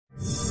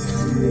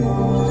Hey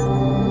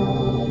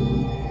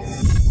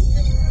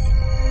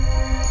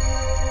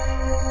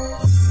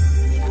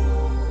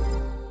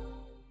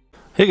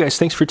guys,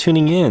 thanks for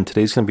tuning in.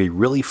 Today's going to be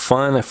really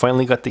fun. I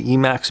finally got the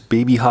EMAX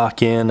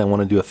BABYHAWK in. I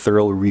want to do a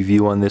thorough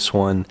review on this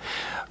one.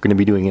 I'm going to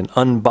be doing an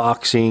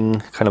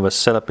unboxing, kind of a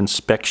setup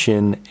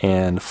inspection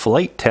and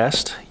flight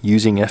test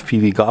using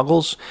FPV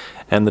goggles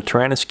and the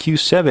Taranis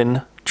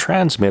Q7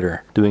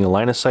 transmitter. Doing a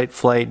line of sight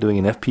flight, doing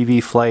an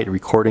FPV flight,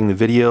 recording the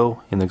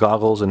video in the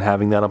goggles and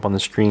having that up on the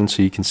screen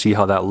so you can see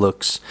how that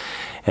looks,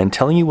 and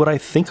telling you what I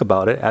think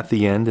about it at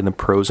the end and the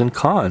pros and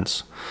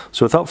cons.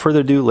 So without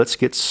further ado, let's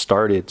get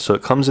started. So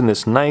it comes in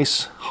this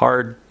nice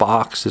hard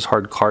box, this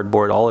hard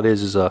cardboard. All it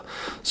is a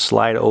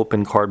slide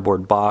open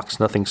cardboard box,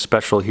 nothing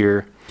special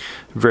here.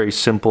 Very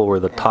simple,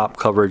 where the top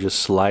cover just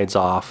slides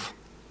off.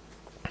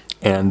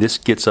 And this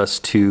gets us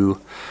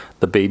to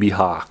the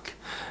BABYHAWK.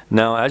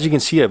 Now, as you can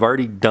see, I've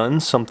already done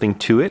something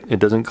to it. It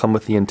doesn't come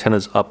with the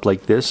antennas up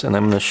like this, and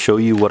I'm going to show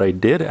you what I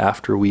did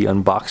after we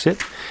unbox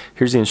it.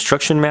 Here's the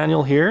instruction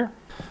manual here,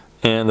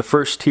 and the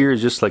first tier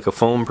is just like a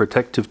foam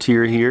protective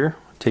tier here.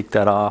 Take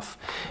that off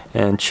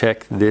and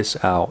check this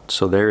out.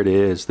 So there it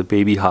is, the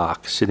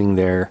BABYHAWK sitting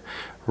there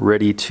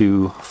ready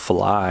to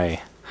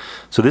fly.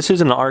 So this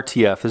is an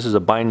RTF. This is a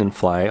bind and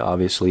fly,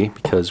 obviously,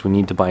 because we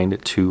need to bind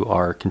it to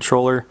our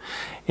controller.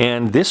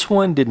 And this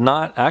one did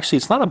not, actually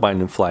it's not a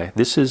bind and fly.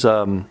 This is,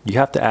 you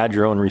have to add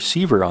your own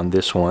receiver on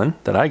this one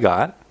that I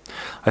got.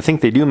 I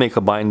think they do make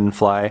a bind and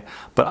fly,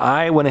 but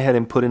I went ahead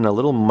and put in a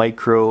little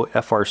micro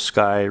FR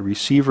Sky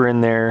receiver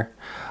in there.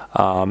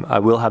 I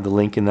will have the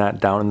link in that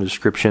down in the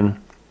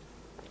description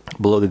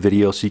below the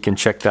video so you can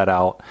check that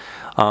out.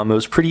 It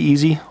was pretty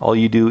easy. All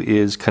you do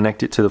is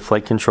connect it to the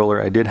flight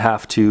controller. I did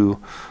have to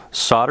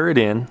solder it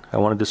in. I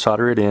wanted to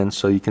solder it in,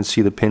 so you can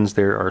see the pins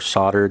there are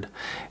soldered.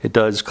 It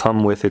does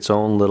come with its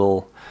own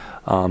little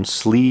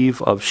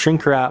sleeve of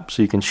shrink wrap,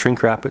 so you can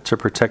shrink wrap it to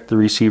protect the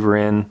receiver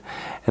in.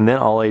 And then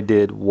all I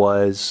did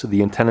was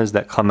the antennas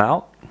that come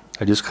out,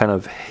 I just kind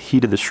of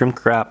heated the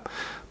shrink wrap,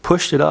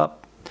 pushed it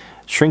up,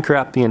 shrink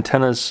wrap the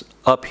antennas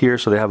up here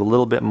so they have a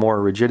little bit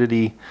more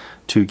rigidity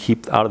to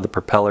keep out of the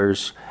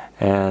propellers.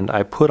 And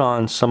I put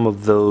on some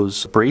of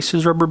those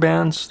braces rubber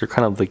bands. They're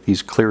kind of like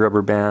these clear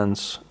rubber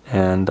bands,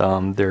 and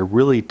they're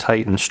really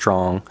tight and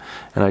strong.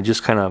 And I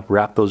just kind of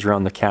wrap those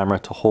around the camera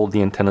to hold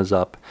the antennas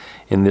up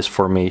in this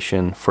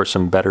formation for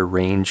some better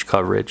range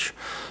coverage.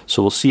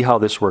 So we'll see how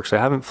this works. I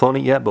haven't flown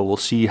it yet, but we'll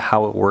see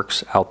how it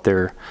works out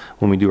there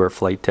when we do our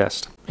flight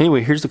test.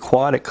 Anyway, here's the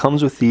quad. It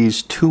comes with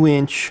these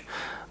 2-inch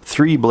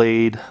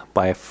 3-blade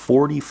by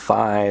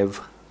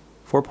 4.5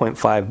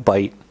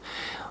 byte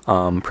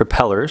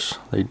propellers.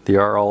 They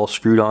are all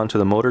screwed onto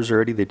the motors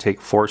already. They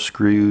take 4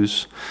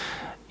 screws,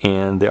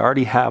 and they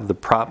already have the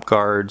prop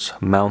guards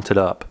mounted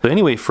up. So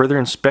anyway, further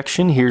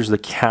inspection, here's the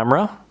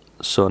camera.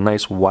 So a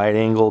nice wide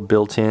angle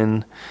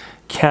built-in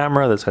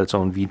camera that's got its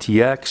own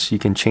VTX. You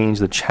can change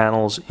the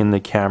channels in the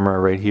camera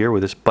right here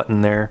with this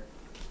button there.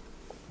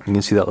 You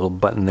can see that little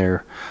button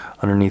there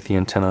underneath the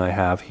antenna I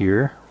have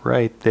here.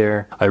 Right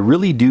there. I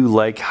really do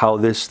like how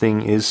this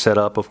thing is set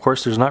up. Of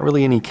course, there's not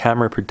really any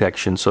camera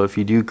protection, so if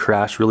you do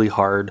crash really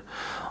hard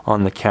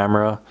on the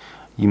camera,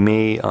 you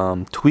may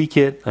tweak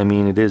it. I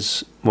mean, it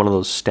is one of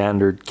those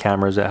standard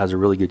cameras that has a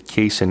really good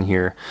case in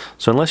here,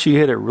 so unless you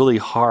hit it really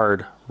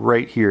hard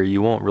right here,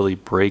 you won't really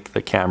break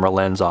the camera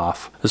lens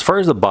off. As far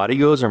as the body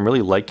goes, I'm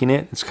really liking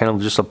it. It's kind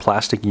of just a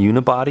plastic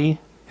unibody.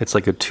 It's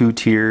like a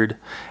 2-tiered,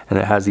 and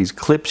it has these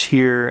clips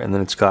here, and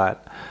then it's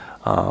got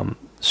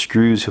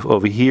screws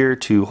over here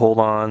to hold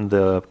on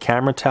the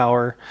camera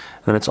tower,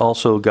 and it's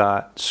also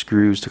got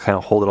screws to kind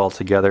of hold it all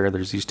together.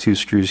 There's these 2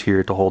 screws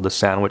here to hold the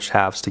sandwich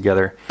halves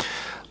together.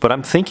 But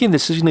I'm thinking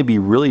this is going to be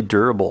really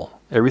durable.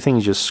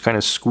 Everything's just kind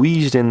of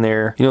squeezed in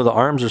there. You know, the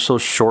arms are so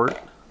short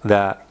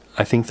that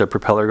I think the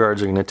propeller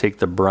guards are going to take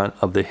the brunt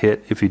of the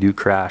hit if you do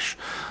crash.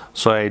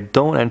 So I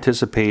don't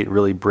anticipate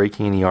really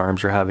breaking any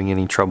arms or having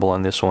any trouble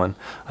on this one.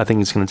 I think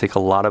it's going to take a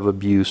lot of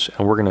abuse,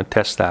 and we're going to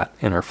test that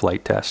in our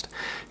flight test.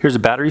 Here's a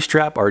battery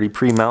strap already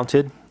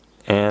pre-mounted,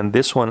 and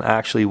this one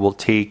actually will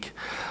take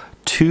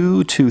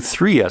 2 to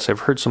 3S.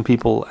 I've heard some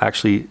people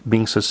actually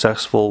being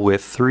successful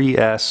with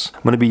 3S.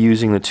 I'm going to be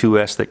using the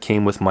 2S that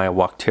came with my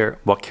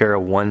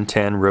Wakkera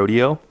 110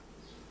 Rodeo.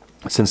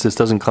 Since this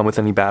doesn't come with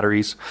any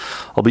batteries,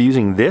 I'll be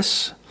using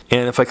this.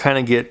 And if I kind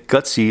of get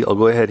gutsy, I'll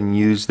go ahead and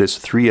use this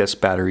 3S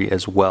battery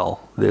as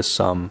well, this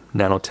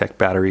Nanotech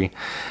battery,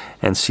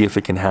 and see if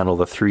it can handle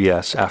the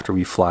 3S after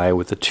we fly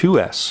with the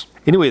 2S.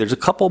 Anyway, there's a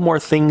couple more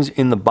things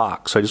in the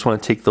box, so I just want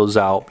to take those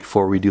out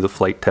before we do the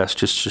flight test,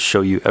 just to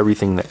show you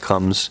everything that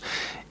comes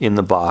in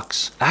the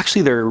box.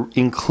 Actually, they're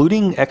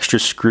including extra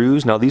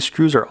screws. Now, these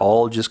screws are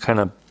all just kind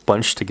of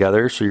bunched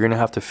together, so you're going to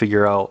have to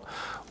figure out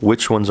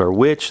which ones are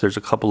which. There's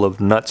a couple of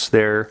nuts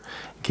there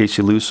in case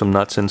you lose some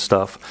nuts and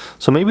stuff.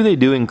 So maybe they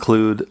do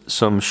include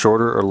some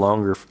shorter or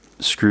longer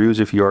screws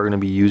if you are going to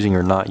be using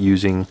or not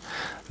using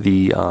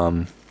the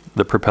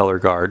propeller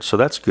guard. So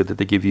that's good that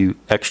they give you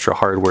extra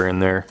hardware in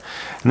there.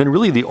 And then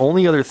really the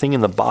only other thing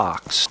in the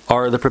box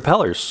are the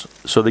propellers.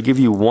 So they give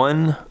you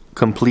one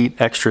complete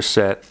extra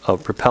set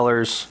of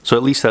propellers. So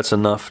at least that's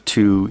enough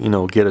to, you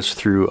know, get us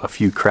through a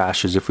few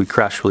crashes. If we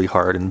crash really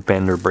hard and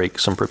bend or break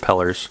some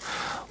propellers,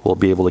 we'll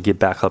be able to get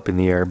back up in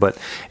the air. But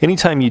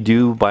anytime you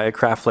do buy a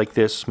craft like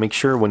this, make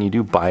sure when you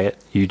do buy it,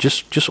 you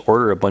just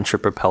order a bunch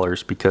of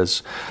propellers,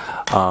 because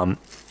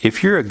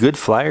if you're a good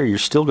flyer, you're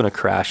still going to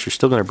crash. You're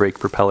still going to break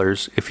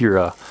propellers. If you're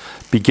a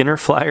beginner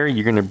flyer,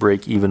 you're going to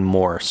break even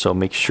more. So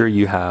make sure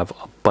you have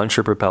a bunch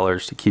of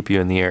propellers to keep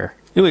you in the air.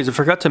 Anyways, I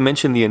forgot to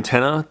mention the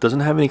antenna. It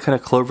doesn't have any kind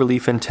of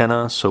cloverleaf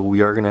antenna, so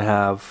we are going to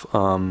have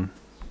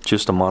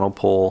just a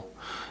monopole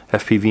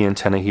FPV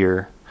antenna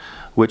here,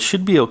 which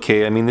should be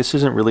okay. I mean, this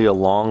isn't really a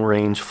long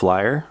range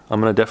flyer.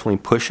 I'm going to definitely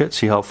push it,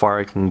 see how far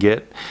I can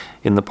get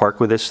in the park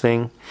with this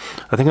thing.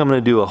 I think I'm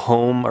going to do a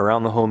home,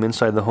 around the home,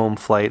 inside the home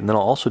flight, and then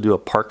I'll also do a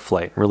park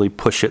flight, really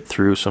push it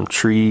through some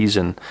trees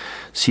and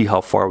see how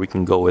far we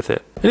can go with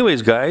it.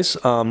 Anyways, guys,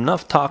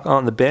 enough talk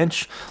on the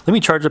bench. Let me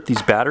charge up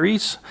these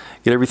batteries,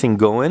 get everything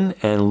going,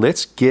 and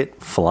let's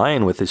get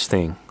flying with this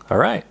thing. All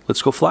right,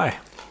 let's go fly.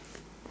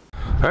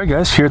 Alright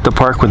guys, here at the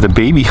park with the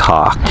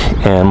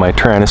BABYHAWK and my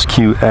Tyrannus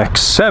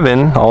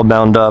QX7 all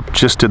bound up.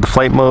 Just did the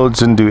flight modes,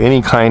 didn't do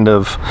any kind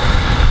of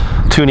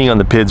tuning on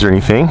the PIDs or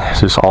anything.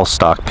 It's just all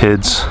stock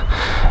PIDs,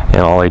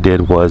 and all I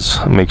did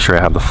was make sure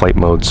I have the flight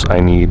modes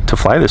I need to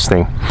fly this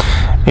thing.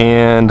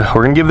 And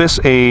we're gonna give this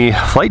a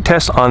flight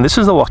test on, this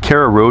is the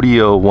Walkera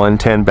Rodeo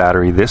 110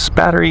 battery. This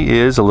battery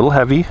is a little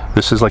heavy.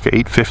 This is like an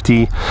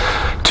 850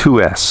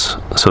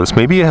 2S. So this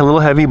may be a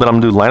little heavy, but I'm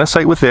gonna do line of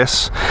sight with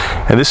this.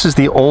 And this is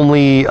the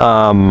only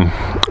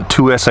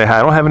 2S I had.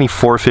 I don't have any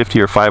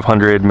 450 or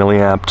 500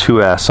 milliamp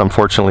 2S,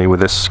 unfortunately, with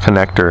this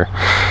connector.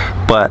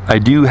 But I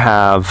do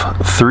have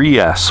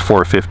 3S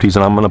 450s,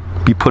 and I'm going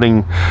to be putting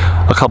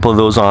a couple of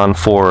those on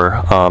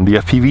for the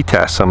FPV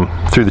tests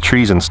through the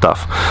trees and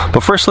stuff.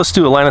 But first, let's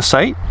do a line of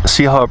sight,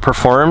 see how it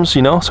performs,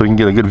 you know, so we can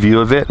get a good view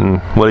of it and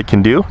what it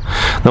can do.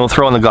 Then we'll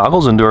throw on the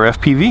goggles and do our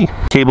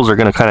FPV. Cables are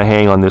going to kind of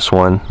hang on this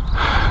one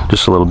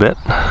just a little bit.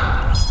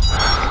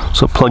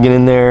 So plug it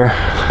in there,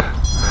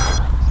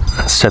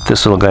 set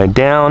this little guy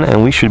down,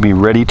 and we should be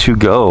ready to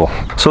go.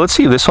 So let's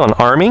see this on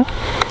arming.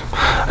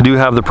 I do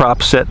have the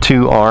prop set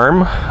to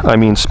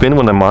spin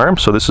when I'm armed.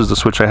 So this is the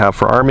switch I have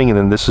for arming, and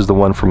then this is the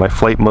one for my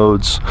flight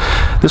modes.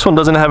 This one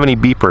doesn't have any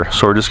beeper,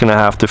 so we're just gonna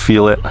have to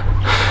feel it.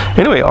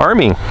 Anyway,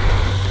 arming.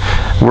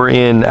 We're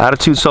in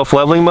attitude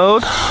self-leveling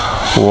mode,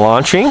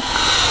 launching.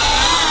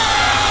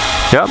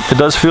 Yep, it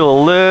does feel a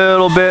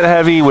little bit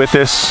heavy with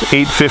this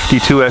 850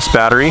 2S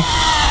battery,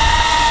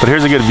 but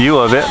here's a good view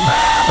of it.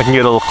 I can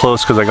get a little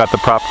close because I got the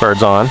prop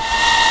guards on.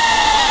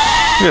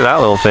 Look at that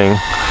little thing.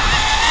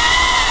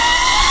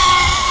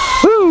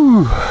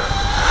 Woo!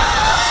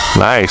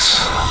 Nice.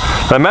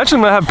 I imagine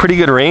I'm gonna have pretty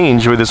good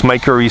range with this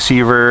micro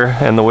receiver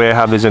and the way I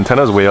have these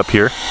antennas way up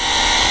here.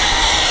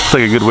 Looks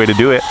like a good way to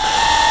do it.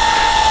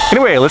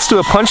 Anyway, let's do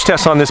a punch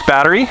test on this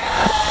battery.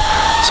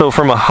 So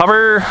from a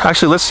hover,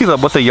 actually let's see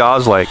what the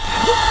yaw's like.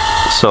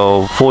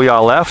 So full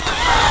yaw left.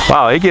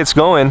 Wow, it gets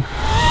going.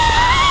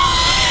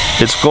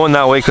 It's going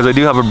that way because I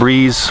do have a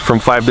breeze from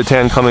 5 to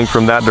 10 coming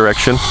from that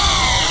direction.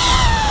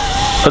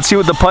 Let's see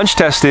what the punch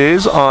test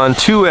is on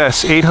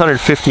 2S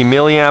 850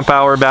 milliamp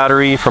hour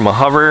battery from a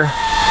hover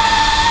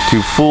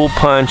to full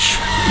punch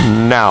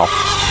now.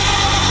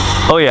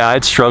 Oh yeah,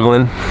 it's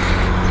struggling.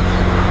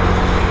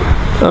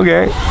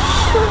 Okay,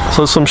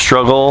 so some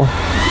struggle.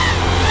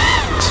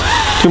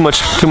 Too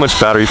much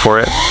battery for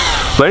it.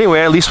 But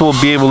anyway, at least we'll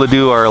be able to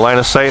do our line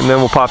of sight, and then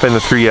we'll pop in the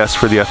 3S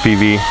for the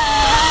FPV.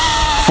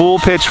 Full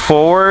pitch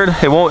forward.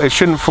 It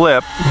shouldn't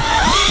flip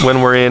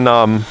when we're in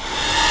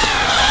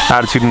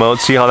attitude mode.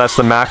 See how that's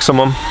the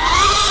maximum?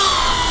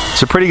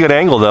 It's a pretty good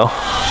angle though.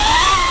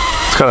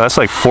 That's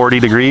like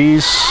 40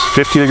 degrees,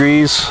 50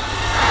 degrees.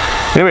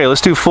 Anyway,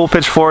 let's do full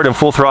pitch forward and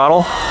full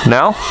throttle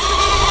now.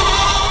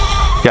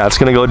 Yeah, it's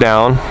gonna go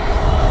down.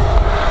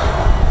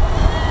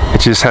 It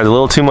just has a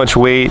little too much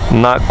weight,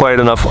 not quite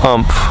enough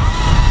oomph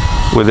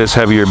with this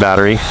heavier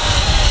battery.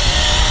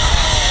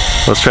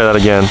 Let's try that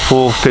again.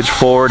 Full pitch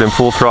forward and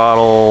full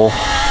throttle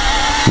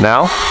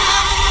now.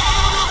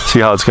 See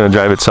how it's going to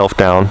drive itself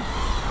down.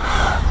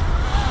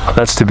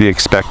 That's to be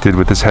expected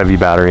with this heavy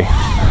battery.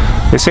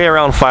 They say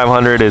around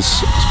 500 is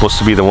supposed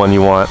to be the one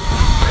you want.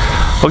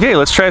 Okay,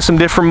 let's try some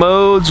different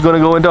modes. Going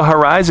to go into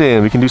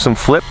horizon. We can do some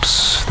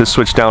flips. This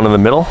switch down in the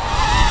middle.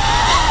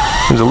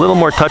 It's a little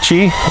more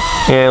touchy.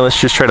 And let's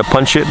just try to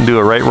punch it and do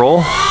a right roll.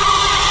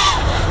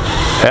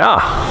 Yeah.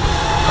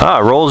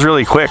 It rolls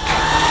really quick.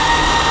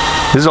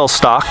 This is all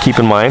stock, keep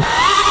in mind.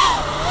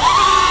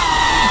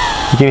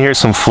 You can hear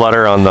some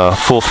flutter on the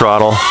full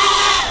throttle.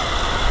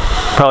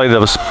 Probably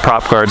those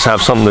prop guards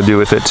have something to do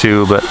with it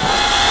too, but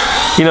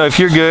you know, if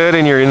you're good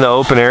and you're in the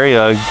open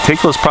area,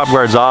 take those prop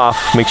guards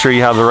off. Make sure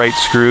you have the right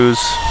screws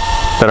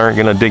that aren't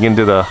gonna dig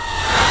into the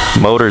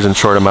motors and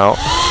short them out.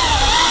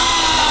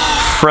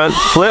 Front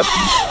flip.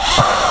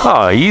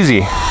 Oh,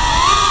 easy.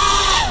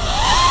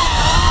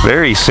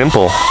 Very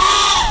simple.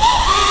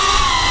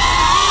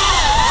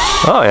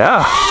 Oh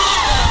yeah.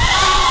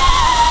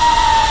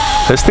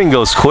 This thing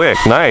goes quick,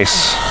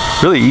 nice.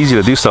 Really easy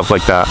to do stuff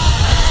like that.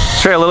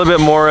 Let's try a little bit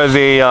more of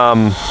a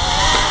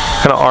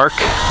kind of arc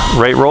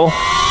right roll.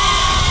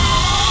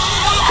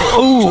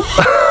 Oh,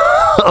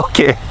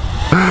 okay.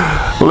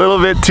 A little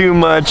bit too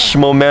much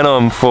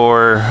momentum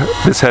for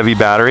this heavy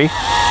battery.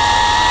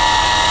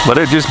 But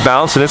it just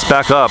bounced and it's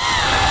back up.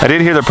 I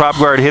did hear the prop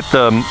guard hit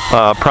the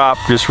prop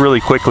just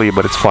really quickly,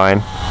 but it's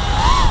fine.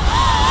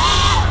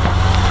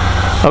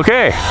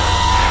 Okay,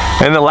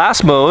 and the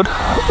last mode,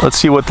 let's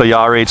see what the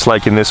yaw rate's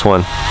like in this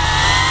one.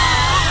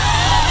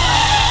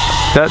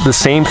 That the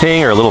same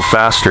thing or a little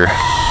faster?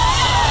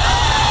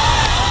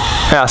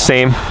 Yeah,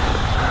 same.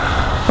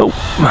 Oh,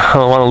 I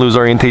don't want to lose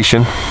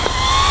orientation.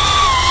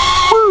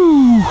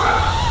 Woo!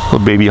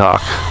 Little baby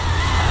hawk.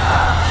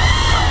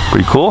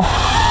 Pretty cool.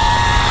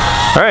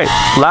 All right,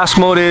 last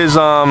mode is,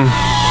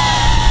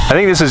 I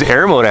think this is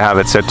air mode I have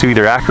it set to,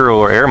 either acro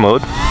or air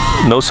mode.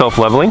 No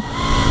self-leveling.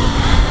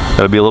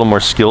 Gotta be a little more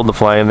skilled to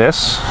fly in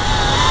this.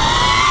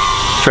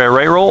 Try a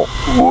right roll.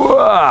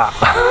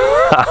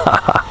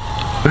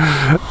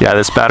 Yeah,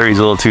 this battery's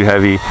a little too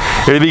heavy.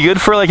 It'd be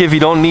good for like if you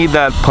don't need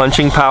that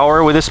punching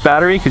power with this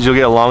battery, because you'll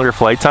get a longer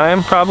flight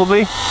time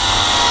probably.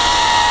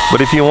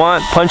 But if you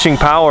want punching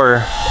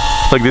power,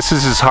 like this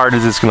is as hard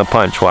as it's gonna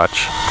punch,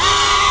 watch.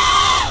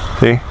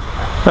 See?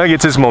 That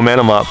gets its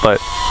momentum up, but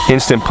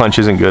instant punch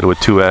isn't good with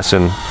 2S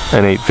and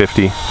an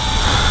 850.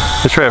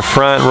 Let's try a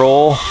front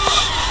roll.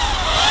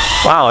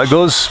 Wow, it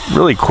goes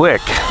really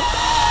quick.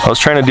 I was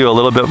trying to do a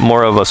little bit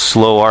more of a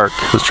slow arc.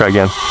 Let's try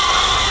again.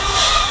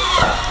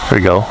 There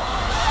we go.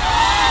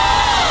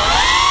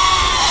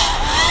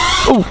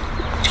 Oh!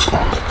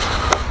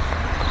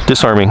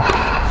 Disarming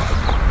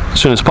as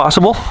soon as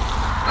possible.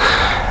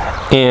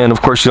 And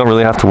of course you don't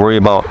really have to worry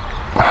about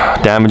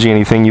damaging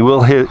anything. You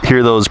will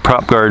hear those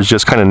prop guards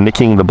just kind of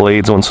nicking the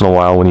blades once in a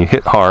while when you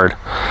hit hard.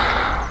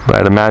 But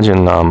I'd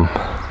imagine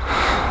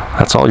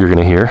that's all you're going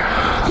to hear.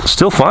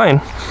 Still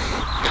fine.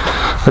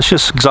 Let's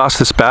just exhaust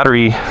this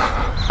battery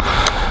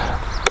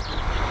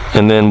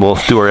and then we'll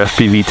do our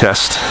FPV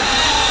test.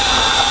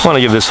 I want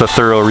to give this a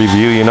thorough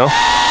review, you know.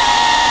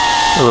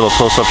 A little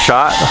close-up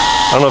shot.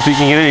 I don't know if you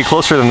can get any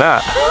closer than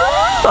that.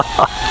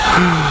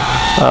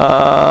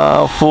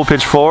 Full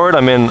pitch forward.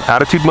 I'm in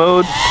attitude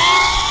mode.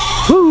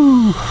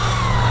 Woo!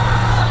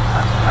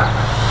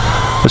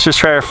 Let's just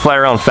try to fly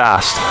around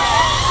fast.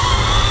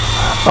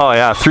 Oh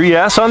yeah,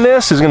 3S on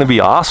this is going to be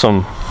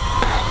awesome,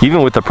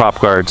 even with the prop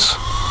guards.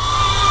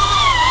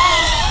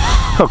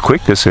 How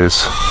quick this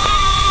is.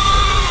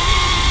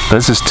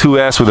 This is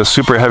 2S with a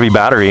super heavy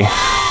battery,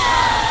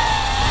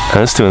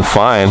 and it's doing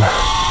fine.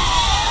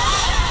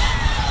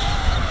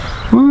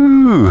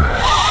 Woo!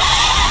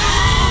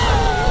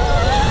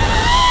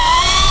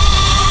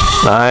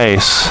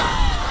 Nice.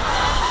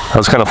 That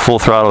was kind of full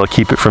throttle to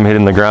keep it from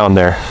hitting the ground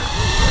there.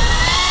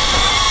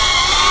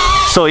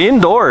 So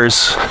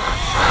indoors,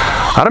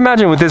 I'd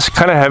imagine with this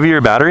kind of heavier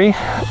battery,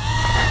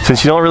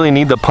 since you don't really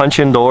need the punch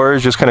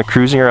indoors, just kind of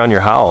cruising around your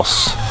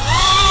house,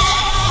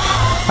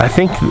 I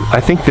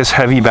think this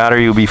heavy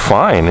battery will be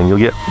fine and you'll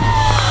get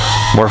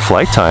more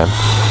flight time.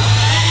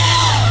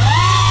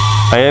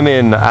 I am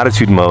in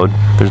attitude mode.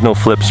 There's no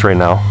flips right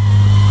now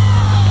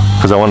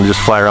because I want to just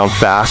fly around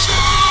fast.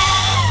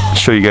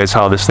 Show you guys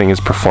how this thing is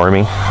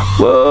performing.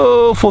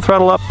 Whoa, full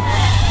throttle up.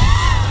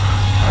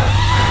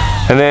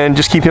 And then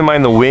just keep in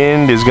mind the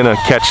wind is gonna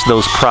catch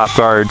those prop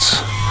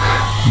guards,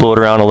 blow it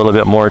around a little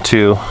bit more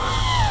too.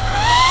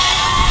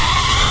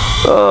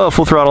 Oh,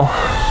 full throttle.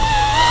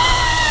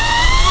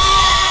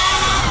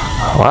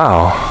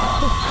 Wow,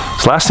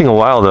 it's lasting a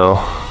while though.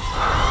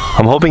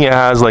 I'm hoping it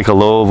has like a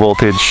low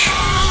voltage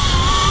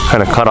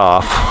kind of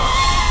cutoff.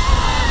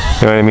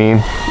 You know what I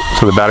mean?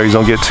 So the batteries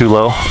don't get too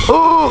low.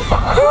 Oh!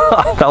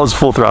 That was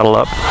full throttle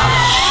up.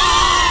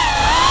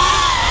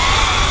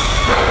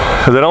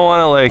 Because I don't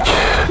want to like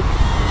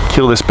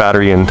kill this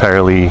battery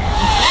entirely.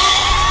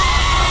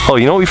 Oh,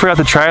 you know what we forgot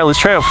to try? Let's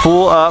try a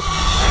full up,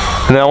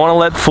 and then I want to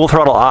let full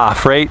throttle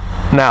off right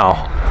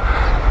now.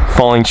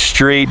 Falling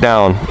straight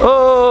down.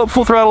 Oh,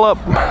 full throttle up.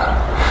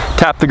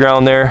 Tap the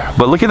ground there.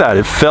 But look at that,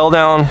 it fell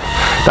down.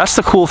 That's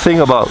the cool thing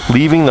about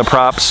leaving the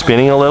prop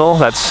spinning a little,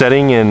 that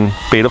setting in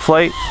beta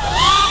flight.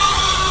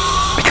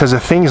 Because the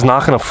thing's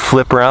not going to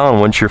flip around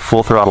once you're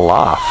full throttle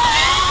off.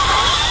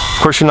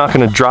 Of course, you're not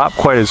going to drop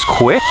quite as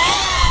quick,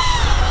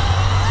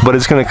 but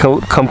it's going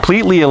to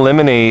completely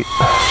eliminate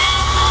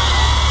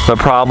the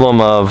problem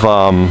of,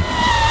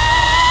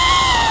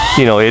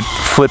 you know, it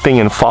flipping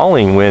and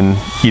falling when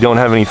you don't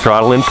have any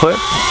throttle input.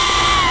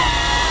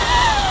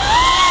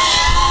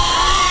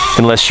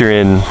 Unless you're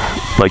in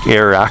like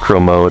air acro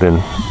mode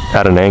and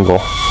at an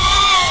angle.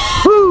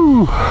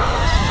 Woo!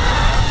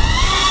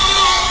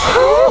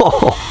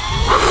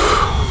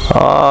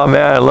 Oh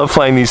man, I love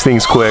flying these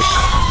things quick.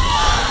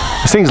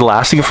 This thing's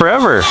lasting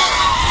forever.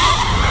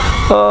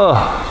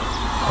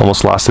 Oh,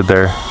 almost lost it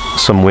there.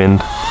 Some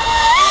wind.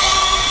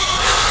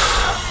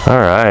 All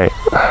right.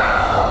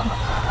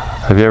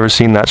 Have you ever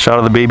seen that shot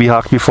of the baby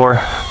hawk before?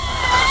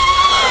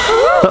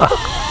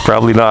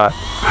 Probably not.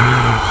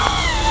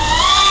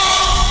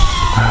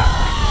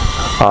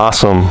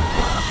 Awesome.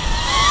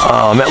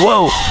 Oh man,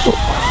 whoa!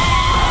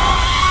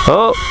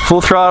 Oh,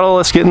 full throttle,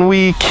 it's getting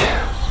weak.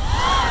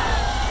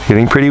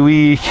 Getting pretty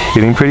weak,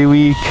 getting pretty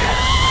weak.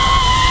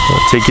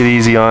 Take it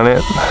easy on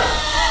it.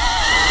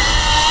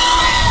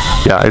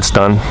 Yeah, it's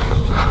done.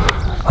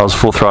 I was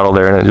full throttle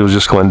there and it was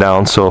just going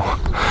down, so.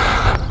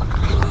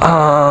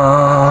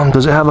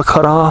 Does it have a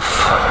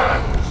cutoff?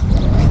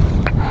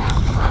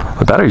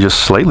 The battery just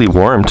slightly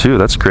warm too,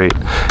 that's great.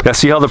 Yeah,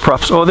 see how the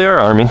props, oh they are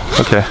arming,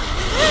 okay.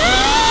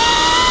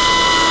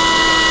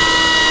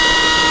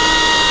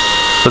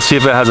 Let's see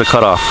if it has a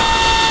cutoff.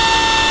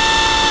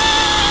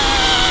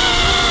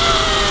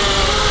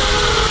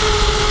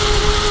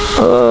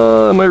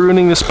 Am I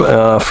ruining this?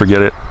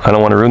 Forget it. I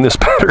don't want to ruin this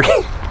battery.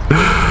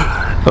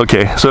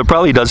 Okay, so it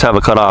probably does have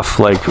a cutoff,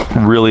 like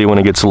really when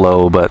it gets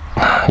low, but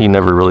you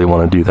never really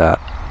want to do that.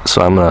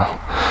 So I'm gonna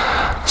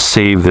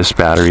save this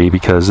battery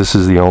because this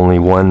is the only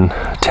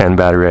 110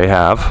 battery I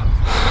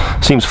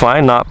have. Seems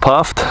fine, not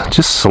puffed,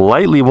 just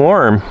slightly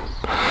warm.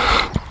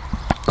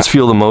 Let's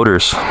feel the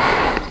motors.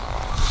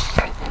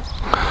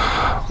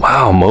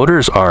 Wow,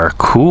 motors are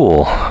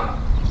cool.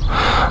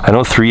 I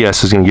know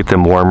 3S is gonna get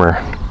them warmer.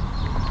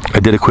 I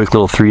did a quick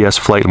little 3S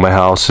flight in my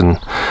house and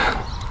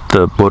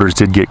the motors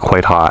did get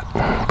quite hot,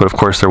 but of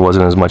course there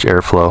wasn't as much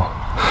airflow.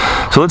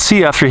 So let's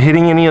see, after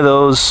hitting any of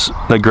those,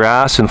 the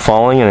grass and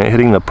falling and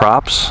hitting the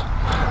props,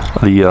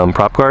 the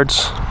prop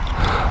guards,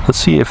 let's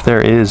see if there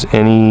is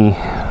any,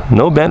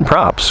 no bent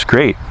props,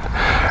 great.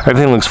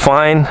 Everything looks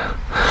fine.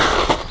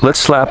 Let's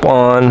slap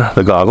on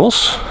the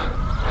goggles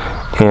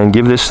and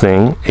give this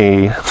thing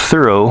a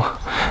thorough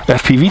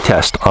FPV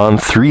test on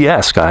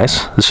 3S,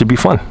 guys. This should be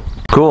fun.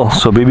 Cool,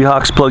 so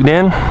BabyHawk's plugged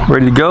in,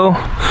 ready to go.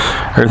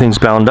 Everything's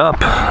bound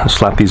up. Let's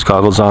slap these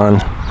goggles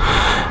on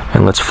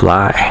and let's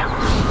fly.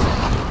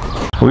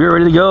 We are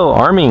ready to go,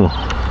 arming.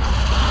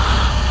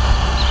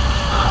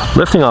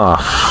 Lifting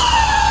off.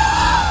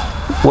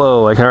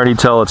 Whoa, I can already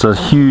tell it's a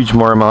huge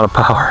more amount of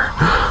power.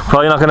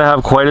 Probably not gonna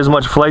have quite as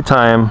much flight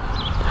time,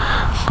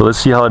 but let's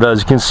see how it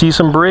does. You can see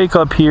some brake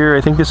up here.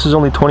 I think this is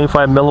only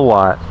 25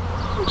 milliwatt.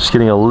 Just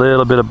getting a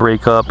little bit of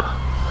brake up.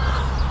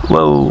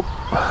 Whoa.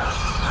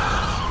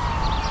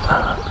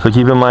 So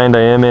keep in mind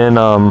I am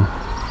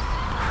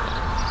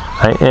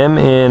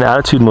in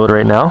attitude mode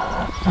right now.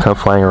 Kind of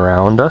flying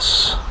around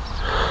us.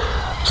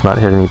 It's not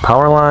hitting any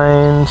power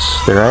lines.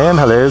 There I am.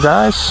 Hello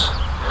guys.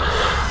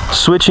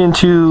 Switch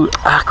into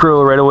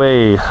acro right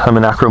away. I'm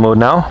in acro mode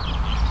now.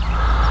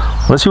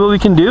 Let's see what we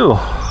can do.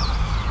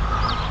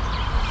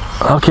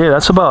 Okay,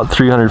 that's about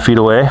 300 feet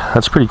away.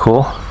 That's pretty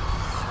cool.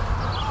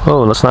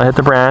 Oh, let's not hit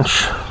the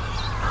branch.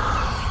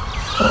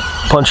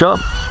 Punch up.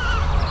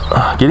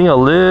 Getting a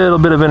little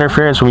bit of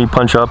interference when we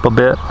punch up a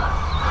bit.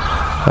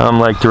 I'm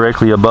like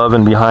directly above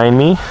and behind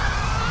me.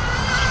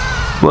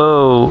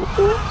 Whoa.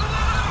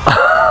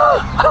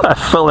 I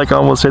felt like I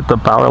almost hit the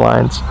power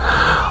lines.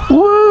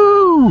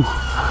 Woo!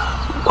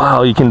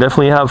 Wow, you can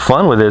definitely have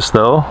fun with this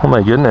though. Oh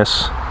my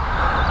goodness.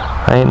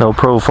 I ain't no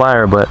pro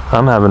flyer, but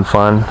I'm having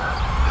fun.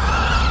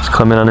 It's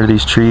coming under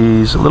these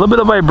trees. A little bit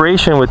of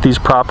vibration with these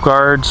prop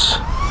guards.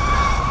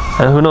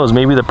 And who knows,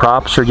 maybe the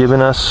props are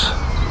giving us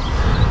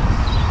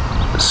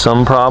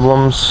some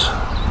problems.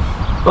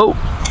 Oh,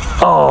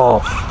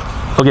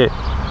 okay,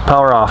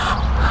 power off.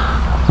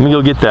 Let me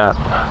go get that.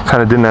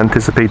 Kind of didn't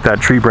anticipate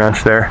that tree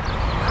branch there.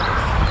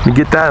 Let me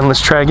get that and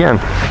let's try again.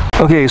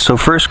 Okay, so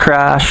first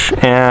crash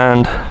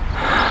and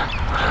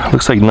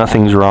looks like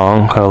nothing's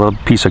wrong. Got a little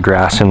piece of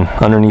grass in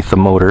underneath the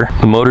motor.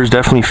 The motors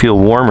definitely feel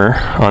warmer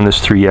on this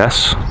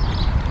 3S,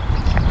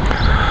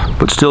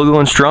 but still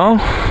going strong.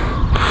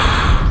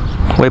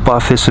 Wipe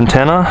off this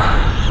antenna.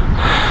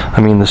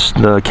 I mean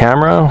the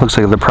camera. Looks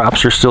like the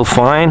props are still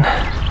fine.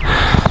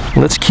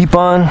 Let's keep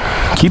on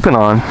keeping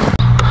on.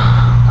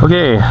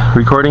 Okay,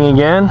 recording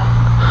again.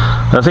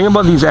 The thing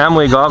about these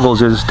Amway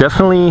goggles is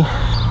definitely,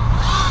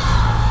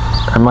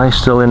 am I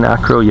still in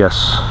acro?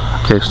 Yes.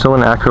 Okay, still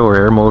in acro or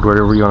air mode,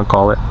 whatever you want to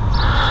call it.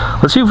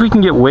 Let's see if we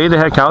can get way the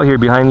heck out here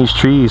behind these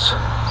trees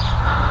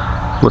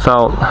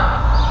without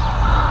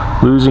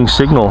losing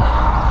signal.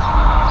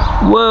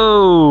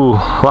 Whoa,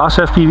 lost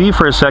FPV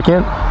for a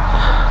second.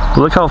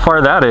 Look how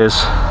far that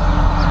is.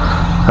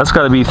 That's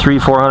got to be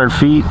 300-400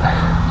 feet.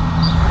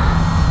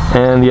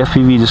 And the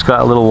FPV just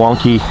got a little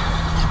wonky.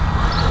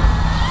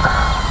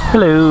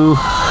 Hello.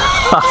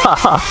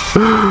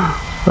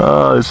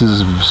 Oh, this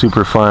is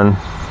super fun.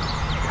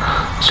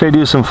 Let's try to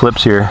do some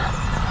flips here.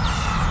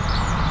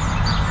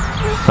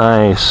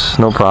 Nice,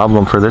 no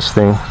problem for this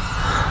thing.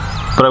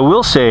 But I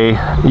will say,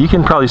 you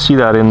can probably see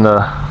that in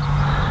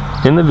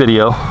the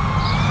video.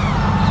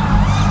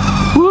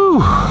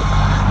 Woo!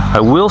 I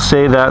will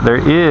say that there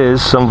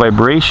is some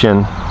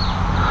vibration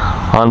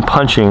on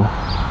punching,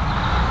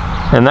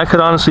 and that could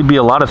honestly be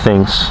a lot of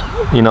things.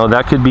 You know,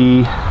 that could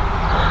be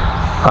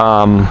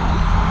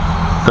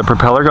the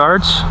propeller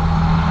guards.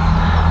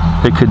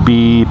 It could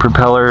be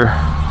propeller.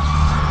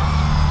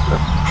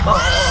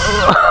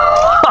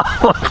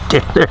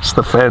 Okay, there's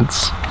the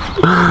fence.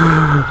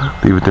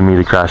 Leave it to me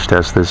to crash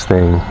test this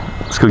thing.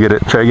 Let's go get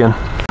it. Try again.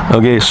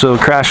 Okay, so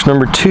crash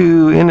number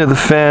 2 into the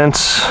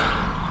fence.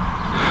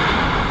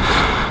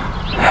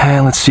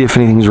 And let's see if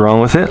anything's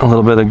wrong with it. A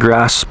little bit of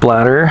grass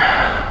splatter.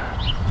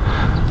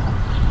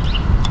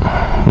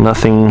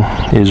 Nothing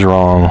is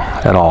wrong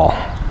at all.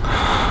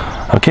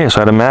 Okay,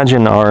 so I'd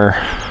imagine our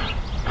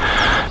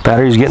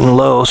battery's getting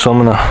low, so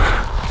I'm gonna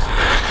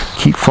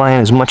keep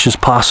flying as much as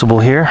possible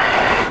here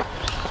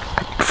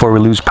before we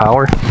lose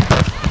power.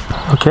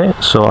 Okay,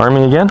 so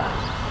arming again.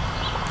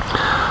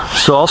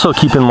 So also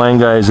keep in mind,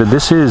 guys, that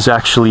this is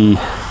actually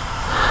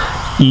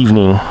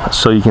evening,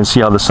 so you can see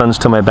how the sun's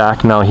to my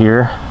back now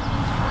here.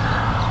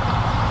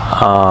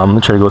 I'm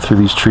gonna try to go through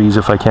these trees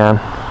if I can.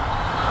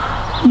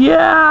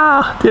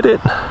 Yeah, did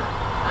it.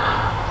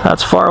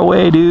 That's far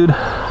away, dude.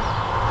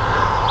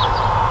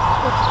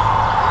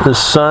 The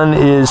sun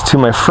is to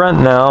my front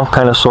now,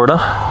 kind of, sorta.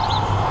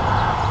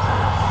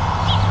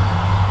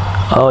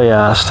 Oh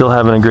yeah, still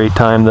having a great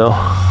time though.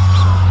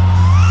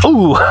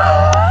 Ooh!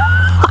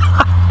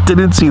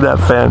 Didn't see that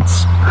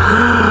fence.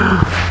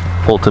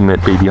 Ultimate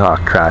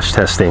BabyHawk crash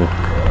testing.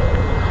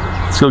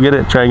 Let's go get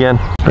it, try again.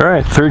 All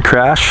right, third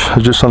crash,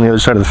 just on the other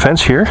side of the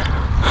fence here.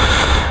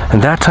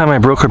 And that time I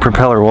broke a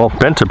propeller, well,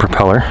 bent a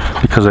propeller,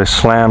 because I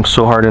slammed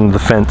so hard into the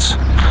fence.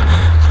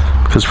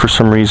 Because for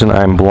some reason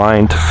I'm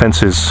blind to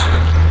fences.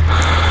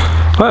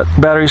 But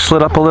battery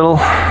slid up a little.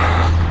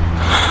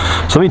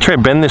 So let me try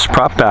bend this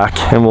prop back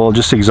and we'll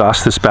just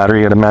exhaust this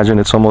battery. I'd imagine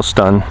it's almost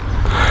done.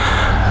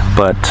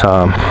 But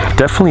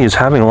definitely is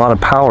having a lot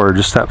of power,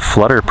 just that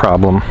flutter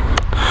problem,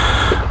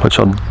 which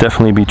I'll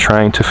definitely be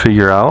trying to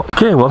figure out.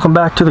 Okay, welcome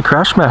back to the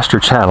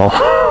Crashmaster channel.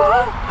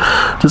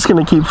 Just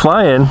gonna keep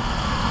flying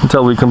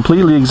until we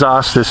completely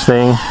exhaust this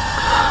thing.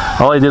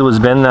 All I did was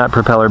bend that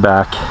propeller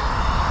back,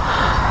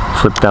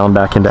 flip down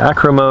back into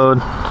acro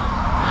mode,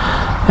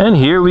 and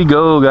here we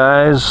go,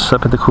 guys,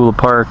 up at the Kula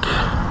Park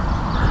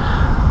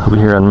over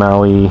here on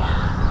Maui,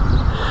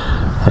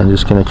 and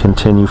just gonna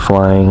continue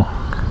flying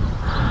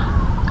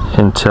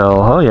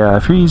until, oh yeah,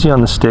 if you're easy on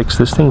the sticks,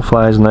 this thing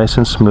flies nice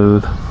and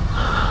smooth.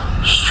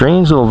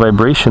 Strange little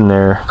vibration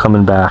there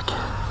coming back.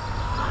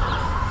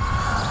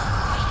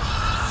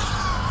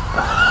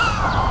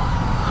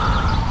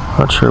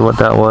 Not sure what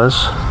that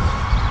was.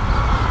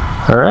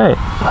 Alright,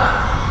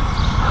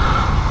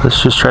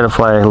 let's just try to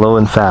fly low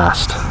and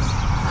fast.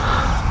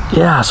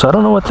 Yeah, so I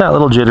don't know what that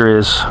little jitter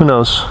is, who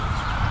knows,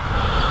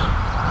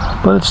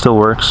 but it still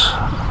works.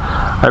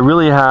 I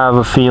really have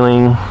a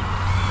feeling,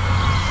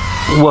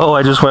 whoa,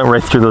 I just went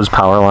right through those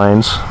power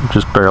lines,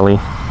 just barely.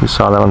 You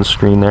saw that on the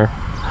screen there.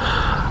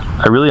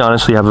 I really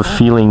honestly have a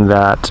feeling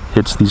that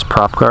it's these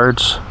prop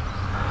guards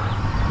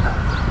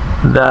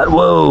that,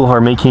 whoa,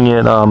 are making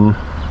it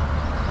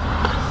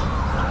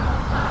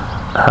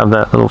have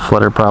that little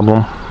flutter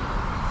problem.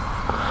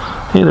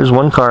 Hey, there's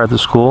one car at the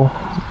school.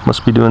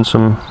 Must be doing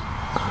some,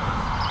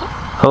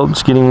 oh,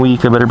 it's getting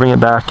weak. I better bring it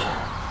back.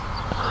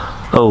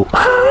 Oh,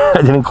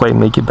 I didn't quite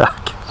make it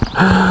back.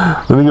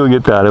 Let me go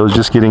get that. It was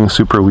just getting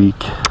super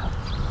weak.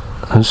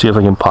 Let's see if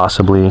I can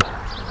possibly,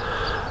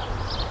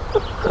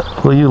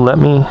 will you let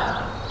me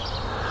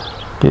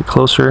get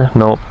closer?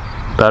 Nope,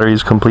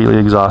 battery's completely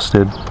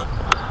exhausted.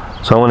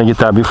 So I want to get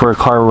that before a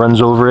car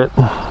runs over it.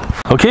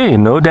 Okay,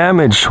 no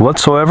damage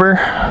whatsoever.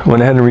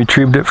 Went ahead and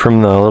retrieved it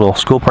from the little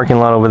school parking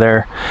lot over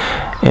there,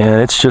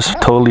 and it's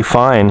just totally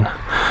fine.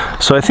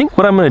 So I think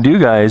what I'm going to do,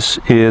 guys,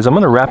 is I'm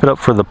going to wrap it up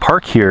for the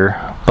park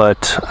here,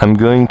 but I'm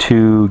going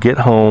to get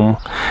home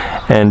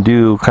and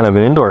do kind of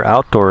an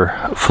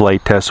indoor-outdoor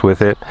flight test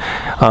with it.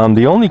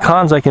 The only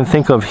cons I can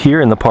think of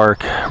here in the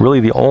park, really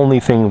the only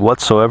thing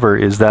whatsoever,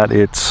 is that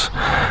it's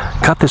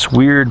got this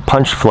weird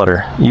punch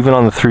flutter, even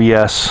on the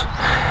 3S.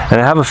 And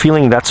I have a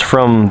feeling that's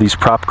from these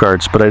prop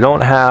guards, but I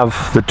don't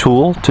have the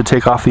tool to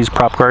take off these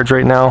prop guards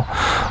right now.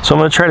 So I'm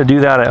going to try to do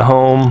that at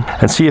home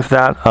and see if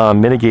that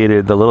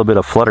mitigated the little bit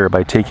of flutter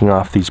by taking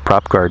off these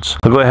prop guards.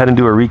 I'll go ahead and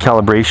do a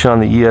recalibration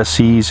on the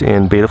ESCs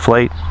in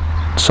Betaflight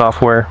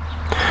software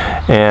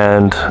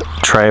and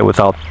try it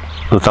without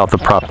the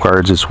prop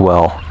guards as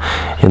well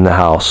in the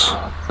house.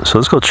 So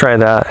let's go try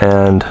that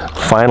and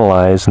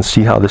finalize and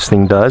see how this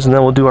thing does, and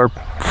then we'll do our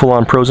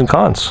full-on pros and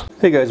cons.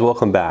 Hey guys,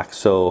 welcome back.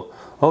 So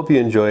I hope you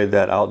enjoyed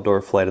that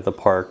outdoor flight at the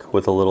park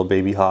with a little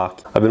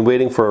BabyHawk. I've been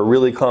waiting for a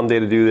really calm day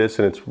to do this,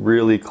 and it's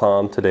really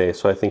calm today,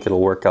 so I think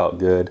it'll work out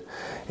good.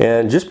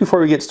 And just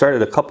before we get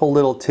started, a couple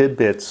little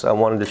tidbits I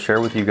wanted to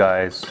share with you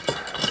guys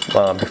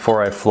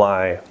before I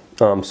fly,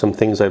 some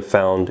things I've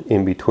found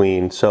in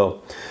between.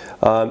 So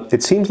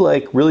it seems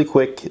like really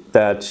quick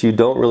that you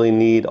don't really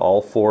need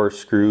all 4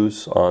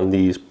 screws on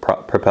these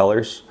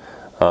propellers.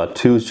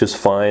 2 is just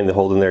fine, they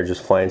hold in there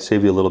just fine,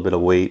 save you a little bit of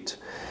weight.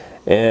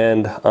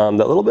 And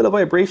that little bit of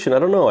vibration, I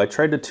don't know, I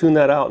tried to tune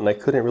that out and I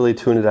couldn't really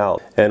tune it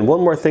out. And one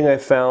more thing I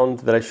found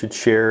that I should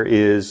share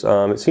is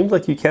it seems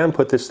like you can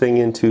put this thing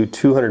into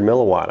 200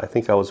 milliwatt. I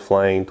think I was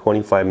flying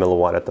 25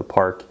 milliwatt at the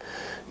park.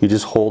 You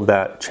just hold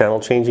that channel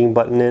changing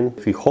button in.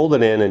 If you hold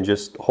it in and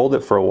just hold it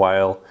for a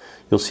while,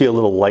 you'll see a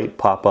little light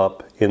pop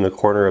up in the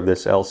corner of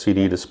this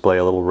LCD display,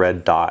 a little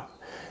red dot.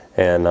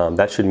 And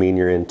that should mean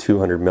you're in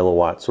 200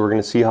 milliwatts. So we're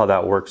going to see how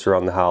that works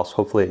around the house.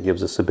 Hopefully it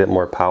gives us a bit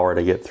more power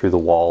to get through the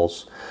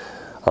walls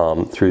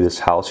through this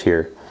house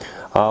here.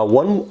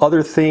 One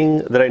other thing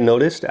that I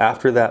noticed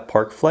after that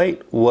park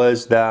flight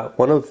was that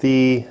one of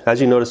the,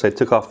 as you notice, I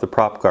took off the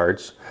prop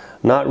guards.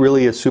 Not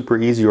really a super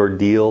easy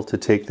ordeal to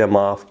take them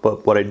off,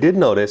 but what I did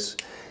notice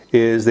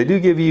is they do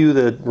give you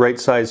the right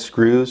size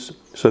screws.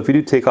 So if you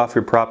do take off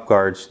your prop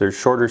guards, there's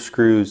shorter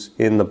screws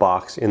in the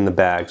box, in the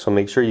bag. So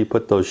make sure you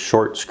put those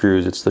short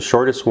screws. It's the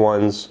shortest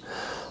ones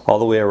all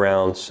the way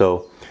around.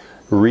 So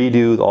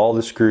redo all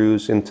the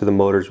screws into the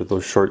motors with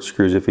those short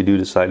screws if you do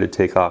decide to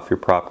take off your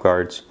prop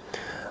guards.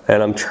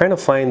 And I'm trying to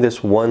find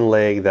this one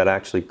leg that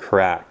actually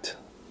cracked.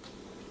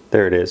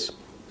 There it is.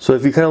 So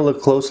if you kind of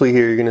look closely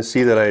here, you're going to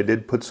see that I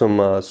did put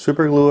some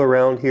super glue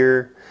around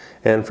here.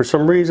 And for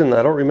some reason,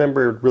 I don't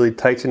remember really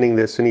tightening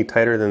this any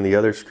tighter than the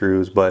other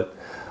screws, but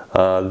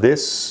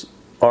this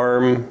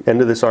arm,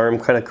 end of this arm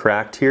kind of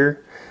cracked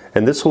here.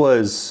 And this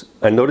was,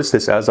 I noticed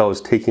this as I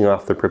was taking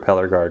off the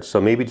propeller guards. So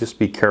maybe just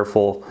be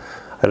careful.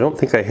 I don't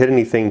think I hit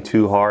anything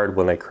too hard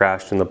when I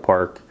crashed in the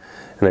park,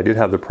 and I did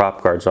have the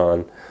prop guards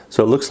on.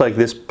 So it looks like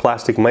this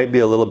plastic might be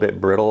a little bit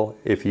brittle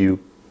if you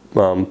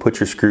put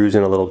your screws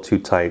in a little too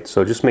tight.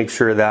 So just make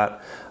sure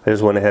that, I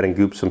just went ahead and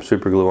gooped some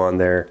super glue on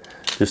there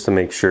just to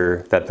make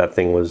sure that that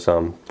thing was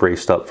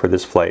braced up for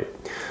this flight.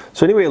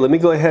 So anyway, let me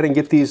go ahead and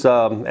get these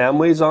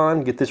Amways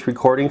on, get this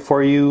recording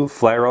for you,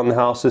 fly around the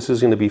house. This is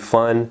going to be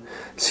fun,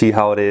 see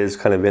how it is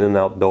kind of in and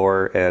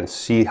outdoor, and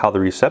see how the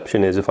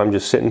reception is if I'm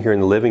just sitting here in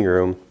the living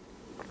room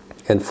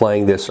and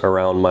flying this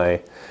around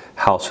my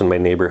house in my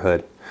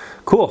neighborhood.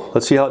 Cool,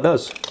 let's see how it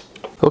does.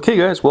 Okay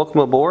guys, welcome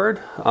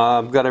aboard.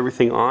 I've got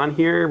everything on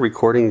here,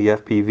 recording the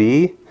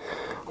FPV.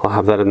 I'll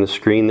have that in the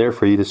screen there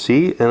for you to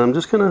see, and I'm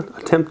just going to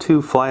attempt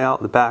to fly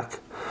out the back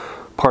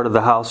part of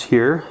the house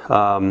here.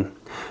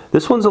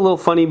 This one's a little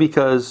funny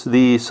because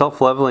the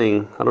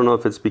self-leveling, I don't know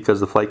if it's because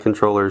the flight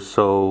controller is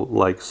so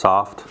like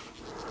soft,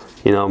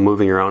 you know,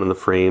 moving around in the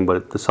frame,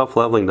 but the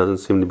self-leveling doesn't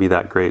seem to be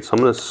that great. So I'm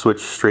going to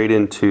switch straight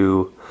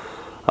into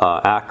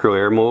acro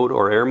air mode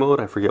or air mode.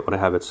 I forget what I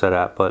have it set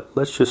at, but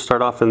let's just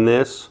start off in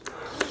this,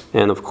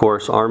 and of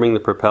course arming the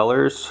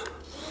propellers,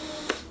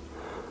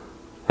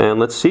 and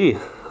let's see.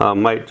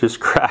 Might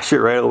just crash it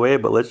right away,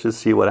 but let's just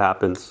see what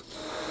happens.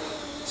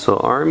 So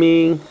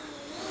arming,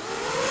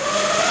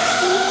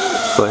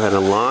 go ahead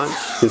and launch.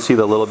 You can see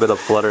the little bit of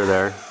flutter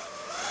there.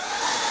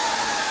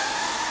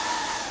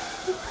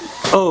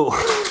 Oh,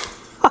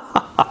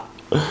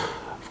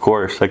 of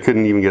course, I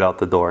couldn't even get out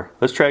the door.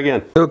 Let's try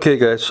again. Okay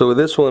guys, so with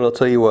this one, I'll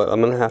tell you what, I'm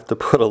gonna have to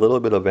put a little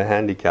bit of a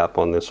handicap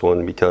on this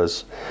one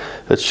because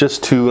it's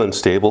just too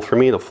unstable for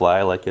me to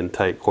fly like in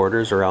tight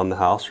quarters around the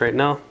house right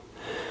now.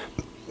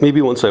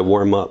 Maybe once I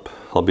warm up,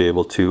 I'll be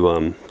able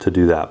to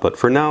do that. But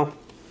for now,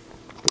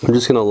 I'm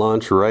just gonna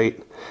launch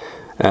right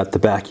at the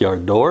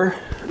backyard door,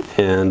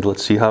 and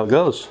let's see how it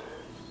goes.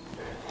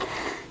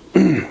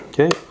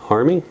 Okay,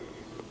 arming.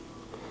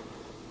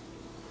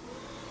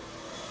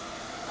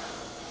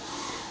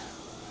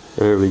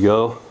 There we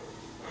go.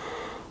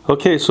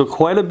 Okay, so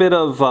quite a bit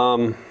of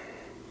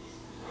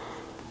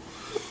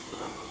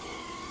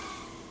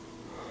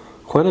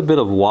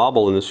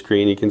wobble in the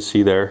screen. You can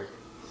see there.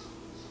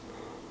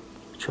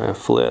 Try to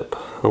flip.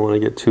 I don't want to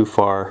get too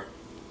far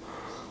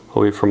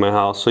away from my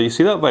house. So you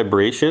see that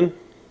vibration?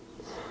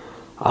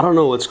 I don't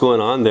know what's going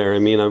on there. I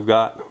mean, I've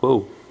got,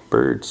 whoa,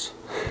 birds.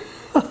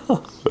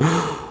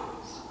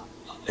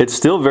 It's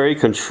still very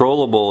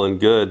controllable and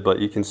good, but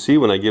you can see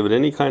when I give it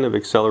any kind of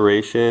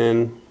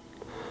acceleration,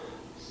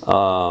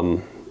 I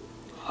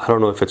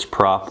don't know if it's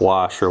prop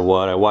wash or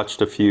what. I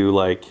watched a few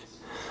like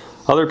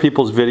other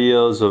people's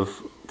videos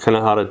of kind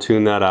of how to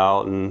tune that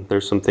out, and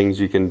there's some things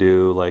you can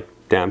do like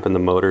dampen the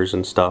motors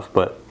and stuff,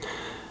 but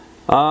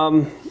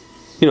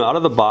you know, out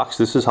of the box,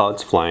 this is how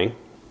it's flying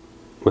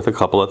with a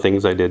couple of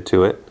things I did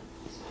to it,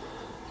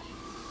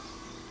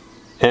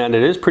 and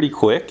it is pretty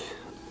quick.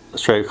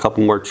 Let's try a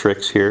couple more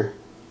tricks here.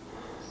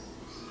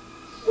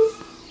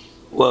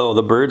 Whoa,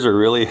 the birds are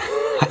really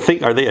I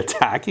think, are they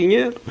attacking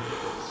it?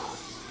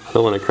 I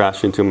don't want to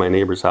crash into my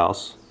neighbor's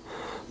house,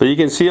 but you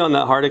can see on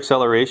that hard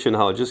acceleration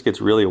how it just gets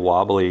really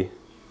wobbly.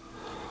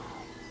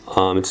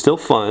 It's still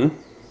fun,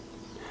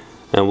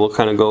 and we'll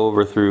kind of go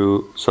over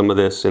through some of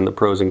this in the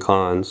pros and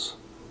cons.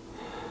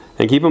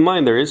 And keep in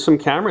mind, there is some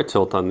camera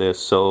tilt on this,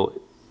 so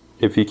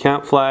if you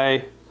can't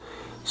fly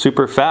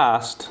super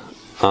fast,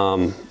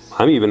 I'm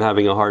even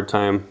having a hard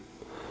time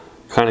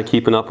kind of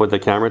keeping up with the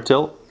camera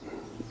tilt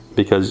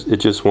because it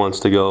just wants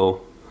to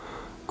go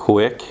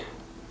quick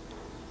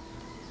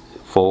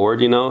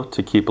forward, you know,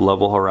 to keep a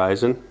level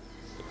horizon.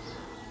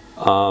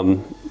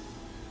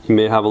 You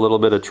may have a little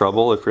bit of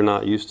trouble if you're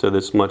not used to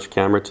this much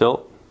camera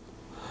tilt.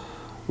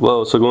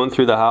 Whoa, so going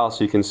through the house,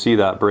 you can see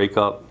that break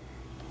up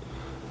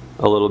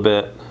a little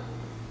bit.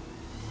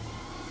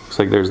 Looks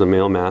like there's the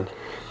mailman.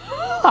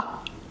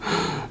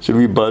 Should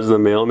we buzz the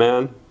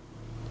mailman?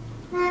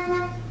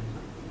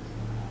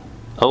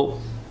 Oh,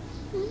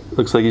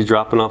 looks like he's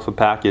dropping off a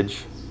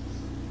package.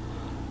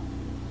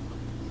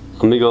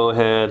 Let me go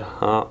ahead.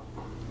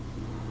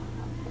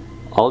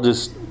 I'll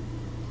just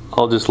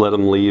let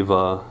him leave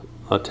a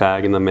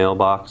tag in the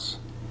mailbox.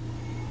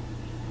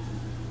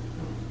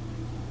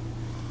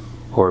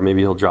 Or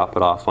maybe he'll drop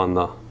it off on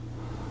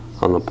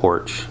the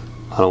porch.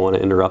 I don't want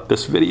to interrupt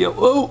this video.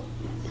 Oh!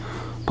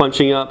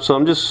 Punching up. So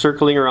I'm just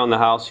circling around the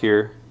house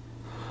here.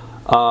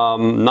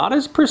 Not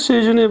as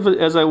precision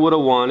as I would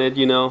have wanted,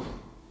 you know.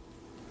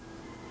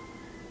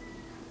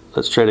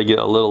 Let's try to get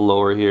a little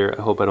lower here.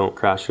 I hope I don't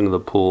crash into the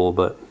pool,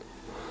 but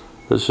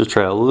let's just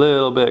try a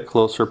little bit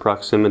closer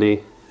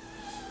proximity.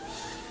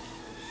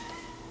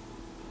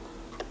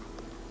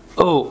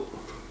 Oh!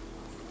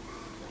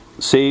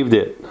 Saved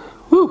it.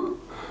 Woo!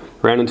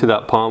 Ran into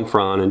that palm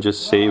frond and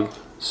just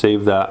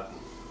saved that.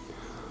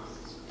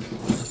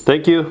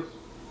 Thank you.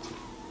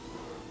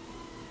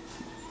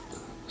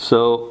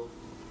 So,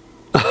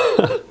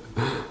 the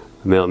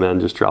mailman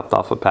just dropped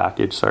off a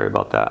package. Sorry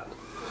about that.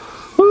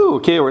 Woo!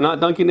 Okay, we're not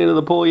dunking into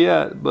the pool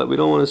yet, but we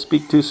don't want to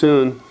speak too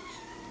soon.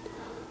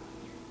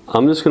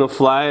 I'm just going to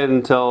fly it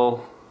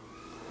until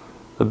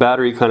the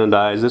battery kind of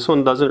dies. This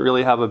one doesn't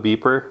really have a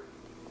beeper.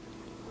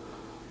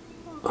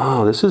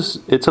 Oh,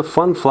 it's a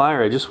fun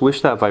flyer. I just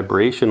wish that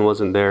vibration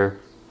wasn't there.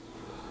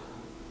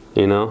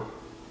 You know?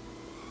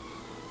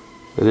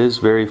 It is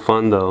very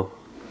fun though.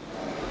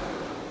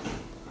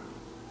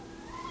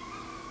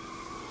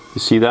 You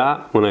see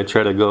that? When I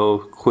try to go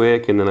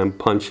quick and then I'm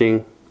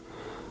punching,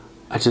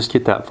 I just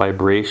get that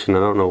vibration. I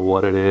don't know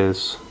what it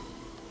is.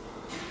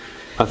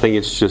 I think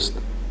it's just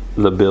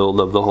the build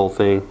of the whole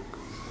thing.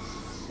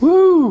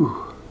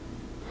 Woo!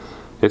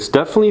 It's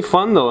definitely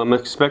fun though. I'm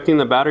expecting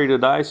the battery to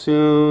die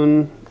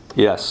soon.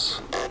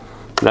 Yes.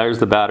 There's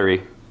the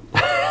battery.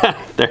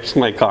 There's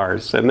my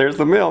cars. And there's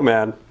the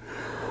mailman.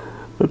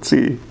 Let's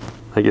see.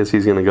 I guess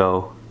he's gonna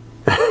go.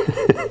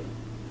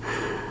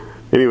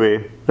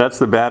 Anyway, that's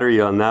the battery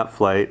on that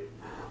flight.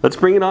 Let's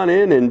bring it on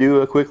in and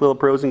do a quick little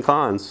pros and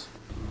cons.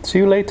 See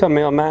you later,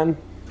 mailman.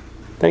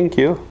 Thank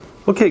you.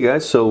 Okay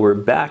guys, so we're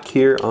back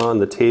here on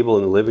the table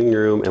in the living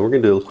room and we're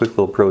gonna do a quick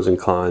little pros and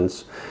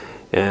cons.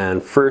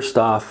 And first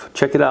off,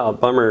 check it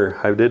out, bummer,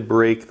 I did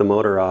break the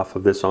motor off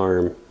of this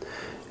arm.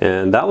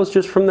 And that was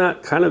just from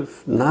that kind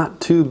of not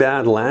too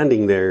bad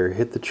landing there.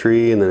 Hit the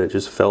tree and then it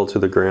just fell to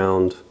the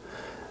ground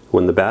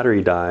when the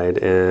battery died.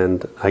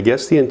 And I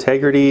guess the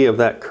integrity of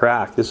that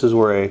crack, this is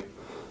where I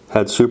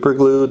had super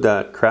glued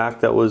that crack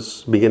that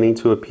was beginning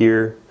to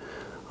appear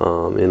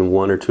in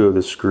one or two of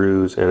the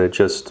screws, and it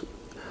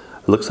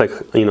looks like,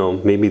 you know,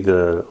 maybe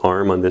the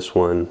arm on this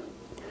one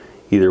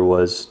either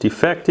was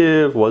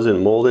defective,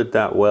 wasn't molded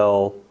that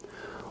well,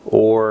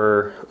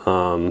 or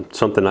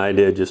something I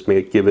did just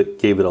gave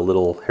it a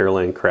little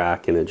hairline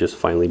crack and it just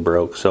finally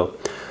broke. So,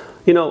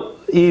 you know,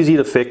 easy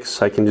to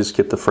fix. I can just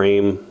get the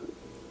frame.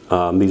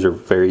 These are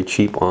very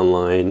cheap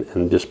online,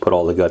 and just put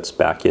all the guts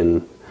back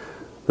in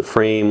the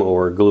frame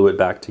or glue it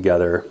back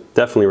together.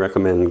 Definitely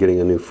recommend getting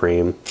a new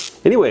frame.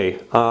 Anyway,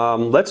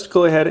 let's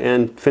go ahead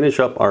and finish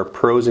up our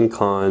pros and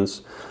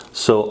cons.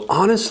 So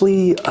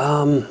honestly,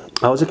 I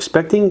was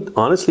expecting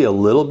honestly a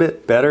little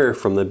bit better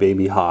from the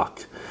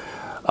BabyHawk.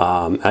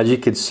 As you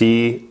can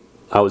see,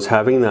 I was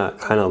having that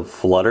kind of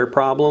flutter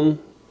problem,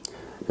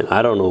 and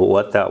I don't know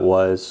what that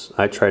was.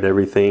 I tried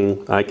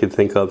everything I could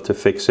think of to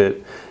fix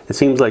it. It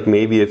seems like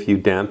maybe if you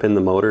dampen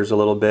the motors a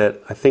little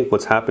bit, I think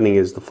what's happening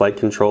is the flight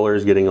controller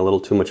is getting a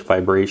little too much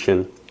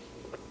vibration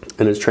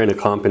and it's trying to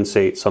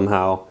compensate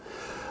somehow,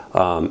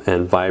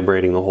 and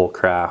vibrating the whole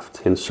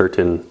craft in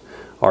certain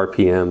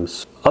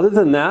RPMs. Other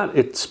than that,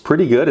 it's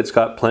pretty good. It's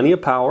got plenty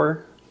of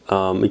power.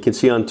 You can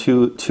see on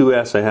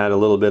 2S I had a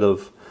little bit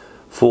of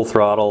full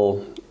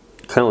throttle,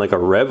 kind of like a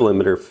rev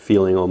limiter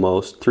feeling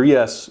almost.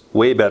 3S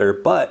way better,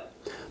 but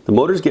the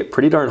motors get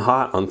pretty darn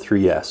hot on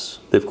 3S.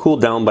 They've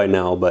cooled down by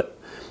now, but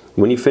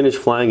when you finish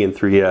flying in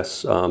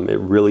 3S,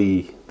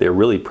 they're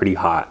really pretty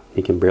hot.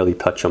 You can barely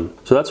touch them.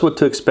 So that's what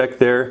to expect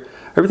there.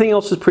 Everything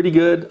else is pretty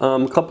good.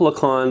 A couple of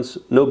cons: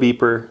 no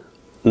beeper,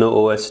 no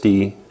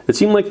OSD. It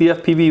seemed like the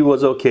FPV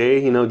was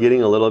okay, you know,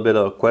 getting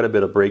quite a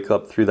bit of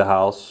breakup through the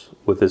house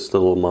with this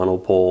little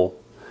monopole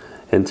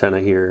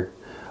antenna here.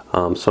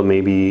 So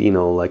maybe, you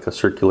know, like a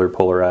circular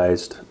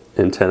polarized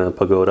antenna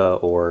pagoda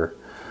or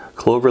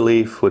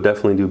cloverleaf would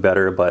definitely do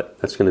better, but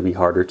that's going to be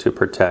harder to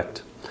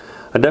protect.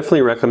 I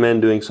definitely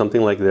recommend doing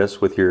something like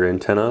this with your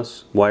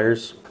antennas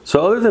wires.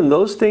 So other than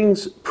those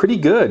things, pretty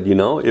good, you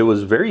know. It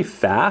was very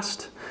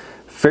fast,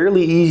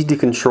 fairly easy to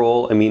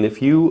control. I mean,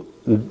 if you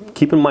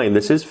keep in mind,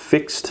 this is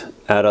fixed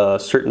at a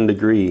certain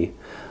degree,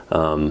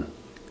 and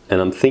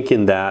I'm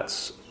thinking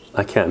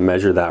I can't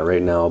measure that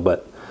right now,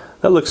 but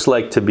that looks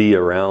like to be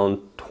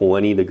around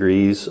 20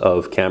 degrees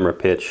of camera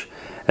pitch,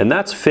 and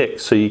that's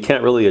fixed, so you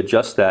can't really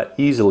adjust that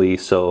easily.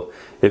 So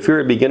if you're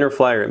a beginner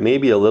flyer, it may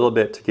be a little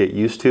bit to get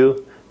used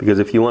to, because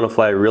if you want to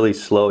fly really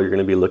slow, you're going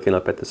to be looking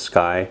up at the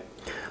sky.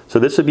 So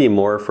this would be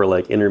more for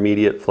like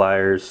intermediate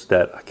flyers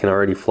that can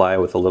already fly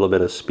with a little bit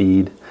of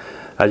speed.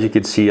 As you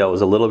can see, I was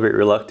a little bit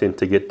reluctant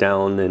to get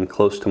down and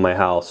close to my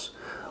house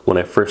when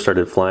I first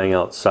started flying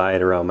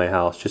outside around my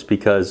house, just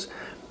because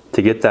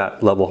to get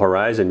that level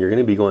horizon, you're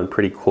going to be going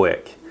pretty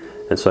quick.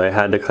 And so I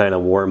had to kind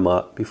of warm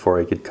up before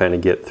I could kind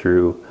of get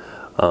through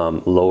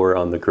lower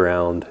on the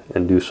ground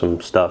and do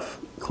some stuff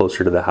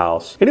closer to the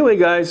house. Anyway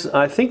guys,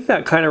 I think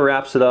that kind of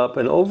wraps it up.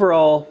 An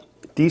overall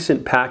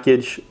decent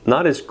package,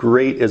 not as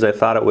great as I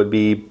thought it would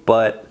be,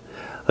 but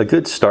a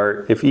good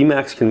start. If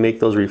EMAX can make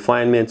those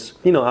refinements,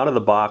 you know, out of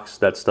the box,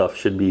 that stuff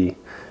should be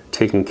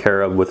taken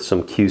care of with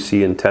some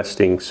QC and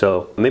testing.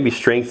 So maybe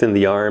strengthen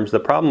the arms. The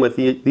problem with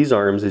these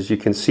arms is you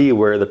can see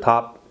where the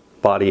top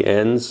body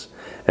ends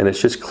and it's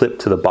just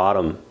clipped to the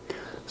bottom.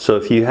 So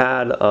if you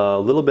had a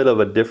little bit of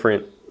a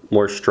different,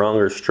 more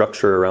stronger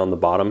structure around the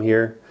bottom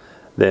here,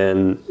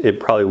 then it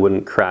probably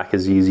wouldn't crack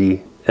as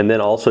easy. And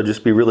then also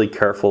just be really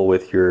careful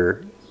with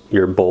your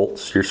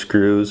bolts, your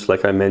screws,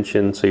 like I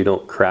mentioned, so you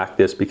don't crack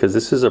this, because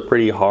this is a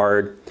pretty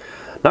hard,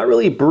 not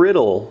really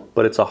brittle,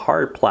 but it's a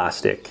hard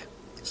plastic.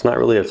 It's not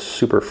really a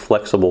super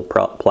flexible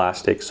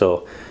plastic,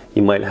 so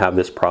you might have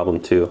this problem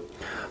too.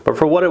 But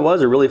for what it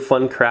was, a really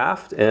fun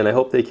craft, and I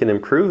hope they can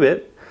improve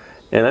it.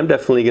 And I'm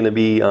definitely going to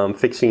be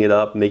fixing it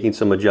up, making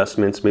some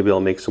adjustments. Maybe I'll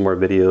make some more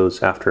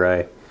videos after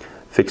I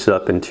fix it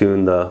up and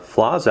tune the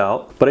flaws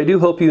out. But I do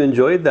hope you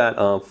enjoyed that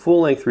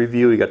full-length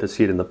review. We got to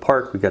see it in the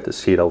park. We got to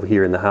see it over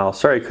here in the house.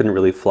 Sorry I couldn't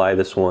really fly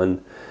this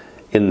one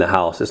in the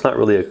house. It's not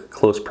really a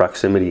close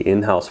proximity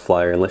in-house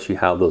flyer unless you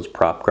have those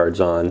prop guards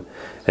on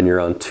and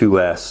you're on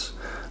 2S.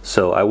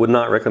 So I would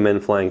not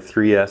recommend flying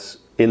 3S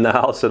in the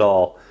house at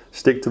all.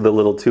 Stick to the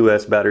little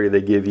 2S battery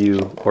they give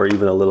you, or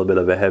even a little bit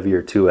of a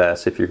heavier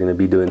 2S if you're going to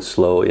be doing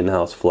slow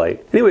in-house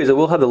flight. Anyways, I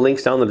will have the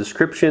links down in the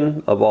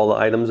description of all the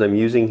items I'm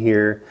using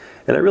here,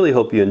 and I really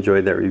hope you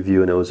enjoyed that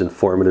review and it was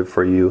informative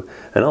for you,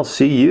 and I'll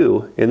see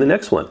you in the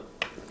next one.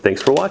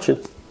 Thanks for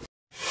watching.